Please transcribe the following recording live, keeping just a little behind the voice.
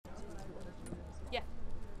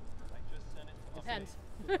intense.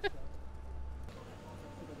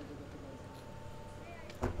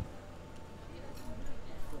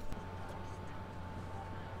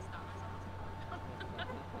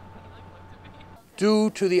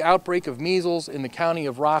 Due to the outbreak of measles in the county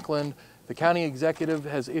of Rockland, the county executive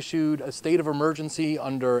has issued a state of emergency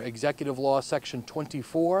under Executive Law Section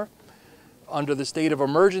 24. Under the state of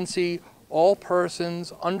emergency, all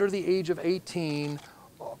persons under the age of 18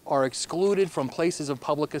 are excluded from places of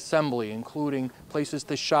public assembly, including places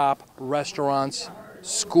to shop, restaurants,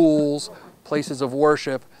 schools, places of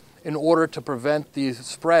worship, in order to prevent the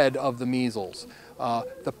spread of the measles.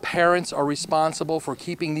 The parents are responsible for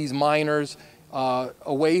keeping these minors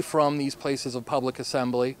away from these places of public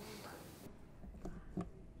assembly.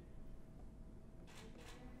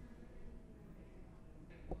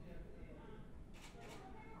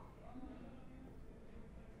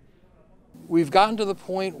 We've gotten to the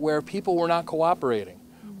point where people were not cooperating,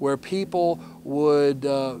 where people would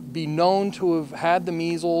be known to have had the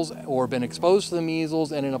measles or been exposed to the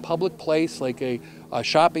measles, and in a public place like a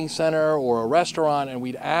shopping center or a restaurant, and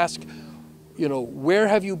we'd ask, you know, where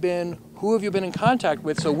have you been? Who have you been in contact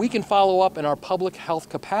with, so we can follow up in our public health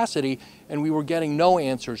capacity, and we were getting no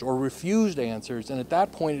answers or refused answers, and at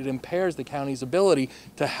that point it impairs the county's ability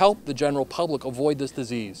to help the general public avoid this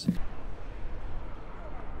disease.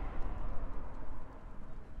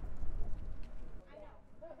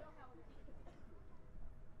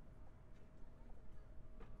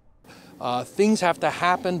 Things have to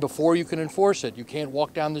happen before you can enforce it. You can't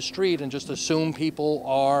walk down the street and just assume people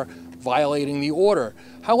are violating the order.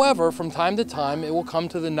 However, from time to time, it will come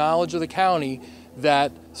to the knowledge of the county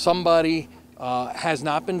that somebody has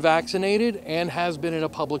not been vaccinated and has been in a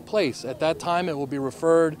public place. At that time, it will be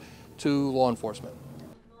referred to law enforcement.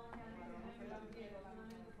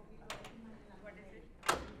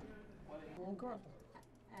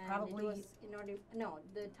 Probably in order, no,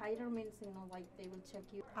 the titer means, you know, like they will check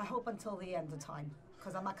you. I hope until the end of time,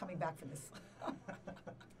 because I'm not coming back for this.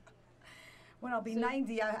 When I'll be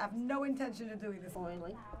 90, I have no intention of doing this.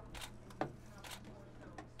 Really?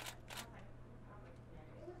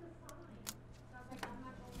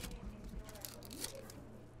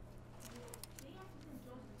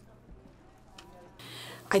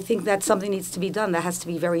 I think that something needs to be done. That has to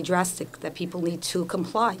be very drastic, that people need to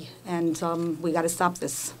comply. And we got to stop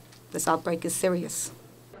this. This outbreak is serious.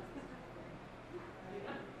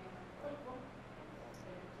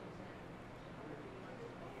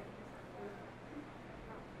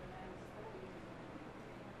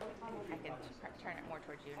 I can turn it more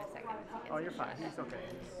towards you in a second. Oh, you're fine. He's okay.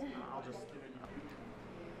 I'll just...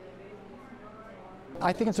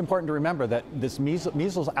 I think it's important to remember that this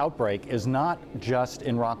measles outbreak is not just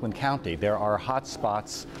in Rockland County. There are hot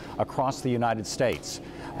spots across the United States,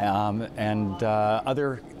 and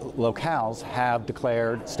other locales have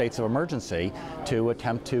declared states of emergency to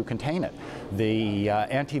attempt to contain it. The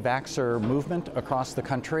anti-vaxxer movement across the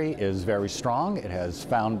country is very strong. It has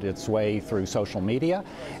found its way through social media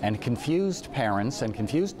and confused parents and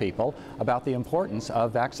confused people about the importance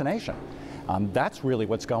of vaccination. That's really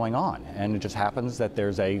what's going on, and it just happens that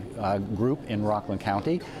there's a group in Rockland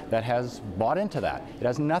County that has bought into that. It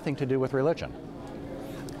has nothing to do with religion.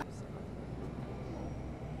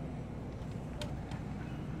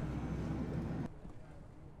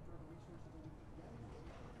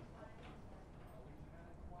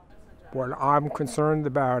 What I'm concerned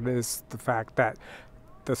about is the fact that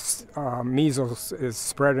the measles is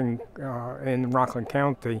spreading in Rockland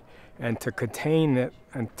County, and to contain it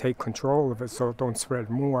and take control of it so it don't spread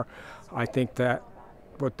more, I think that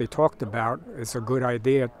what they talked about is a good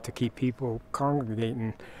idea to keep people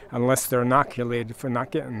congregating unless they're inoculated for not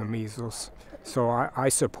getting the measles. So I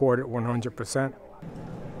support it 100%.